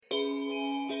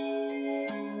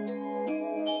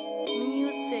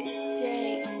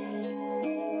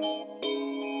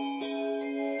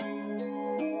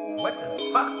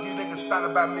Fuck you niggas thought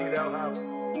about me though, huh?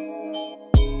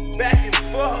 Back and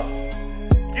forth.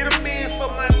 Get them in for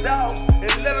my dogs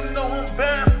and let them know I'm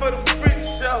bound for the freak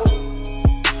show.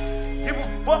 Give a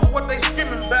fuck what they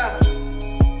screaming about.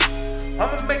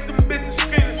 I'ma make them bitches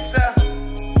scream and shout.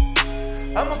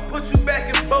 I'ma put you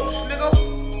back in boats, nigga.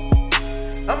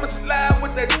 I'ma slide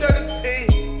with that dirty P.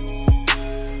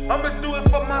 I'ma do it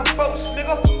for my folks,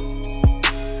 nigga.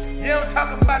 Yeah, I'm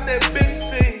talking about that big C.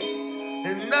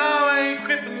 And now I ain't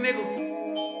crippin', nigga.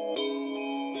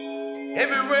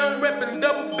 Everywhere I'm reppin'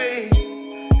 double B.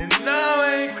 And now I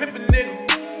ain't crippin', nigga.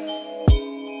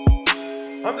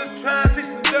 I'm just trying to see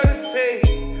some dirty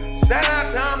fade. Shout out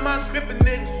to all my crippin'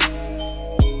 niggas.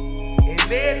 And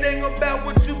everything about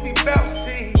what you be bout,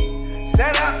 see.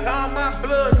 Shout out to all my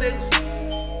blood niggas.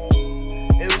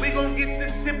 And we gon' get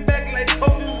this shit back like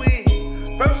coke and weed.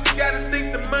 First you gotta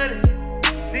think the money.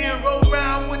 Then roll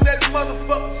around with that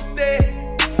motherfucker steady.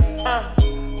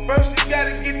 First you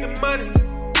gotta get the money.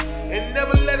 And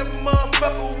never let a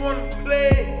motherfucker wanna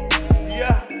play.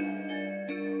 Yeah.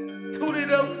 Toot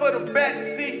it up for the back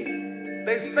seat.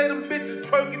 They say them bitches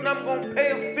twerking, I'm gon'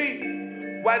 pay a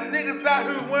fee. While niggas out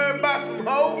here worrying about some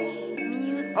hoes.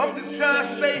 I'm just trying to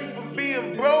stay from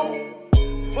being broke.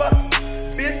 Fuck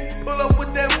it, bitch, pull up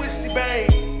with that wishy bang.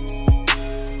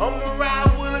 I'ma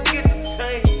ride with her, get the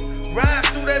change. Ride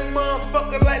through that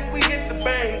motherfucker like we hit the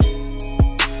bank.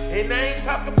 And I ain't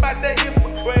talking about that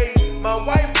hypocrite. My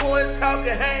white boy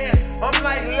talking hands, I'm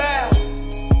like loud.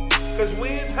 Cause we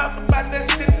ain't talking about that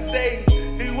shit today.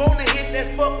 He wanna hit that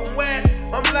fucking wax,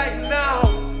 I'm like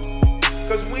no.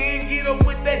 Cause we ain't get up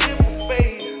with that hip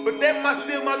spade. But that might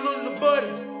still my little buddy.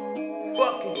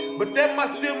 Fuck it, but that might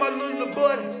still my little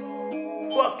buddy.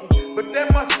 Fuck it, but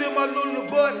that might still my little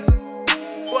buddy.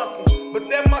 Fuck it, but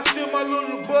that might still my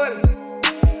little buddy.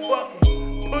 Fuck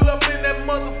it, pull up in that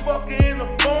motherfucker in a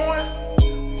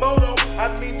foreign photo.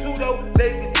 I mean two though,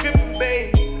 they be trippin',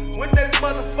 babe. With that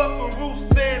motherfucking roof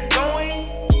saying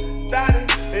going, thought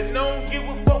it, and don't give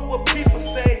a fuck what people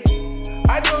say.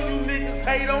 I know you niggas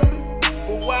hate on me,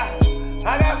 but why?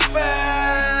 I got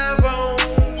 5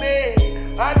 on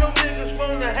me. I know niggas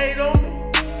wanna hate on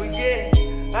me, but yeah,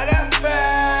 I got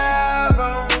 5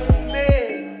 on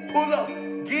me. Pull up,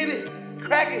 get it,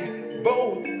 crack it,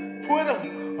 bold. Twitter,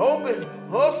 open,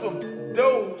 hustle,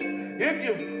 doors. If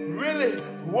you really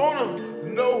wanna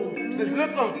know, just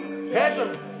look up at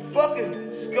the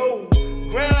fucking scope.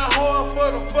 Grind hard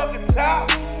for the fucking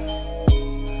top.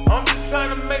 I'm just trying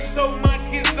to make sure my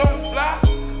kids don't fly.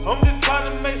 I'm just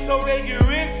trying to make sure they get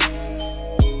rich.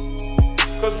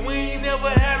 Cause we ain't never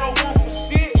had no one for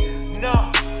shit.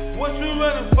 Nah, what you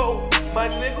running for, my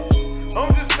nigga?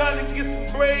 I'm just trying to get some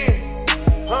bread.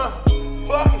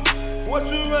 Fuck it, what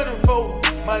you running for,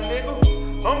 my nigga?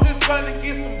 I'm just trying to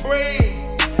get some bread.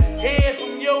 Head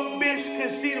from your bitch,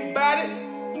 cause she the body.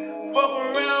 Fuck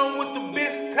around with the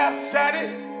bitch, top shot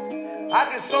it. I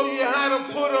can show you how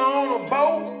to put her on a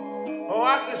boat. Or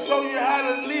I can show you how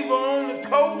to leave her on the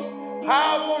coast.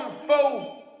 How I wanna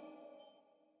fold.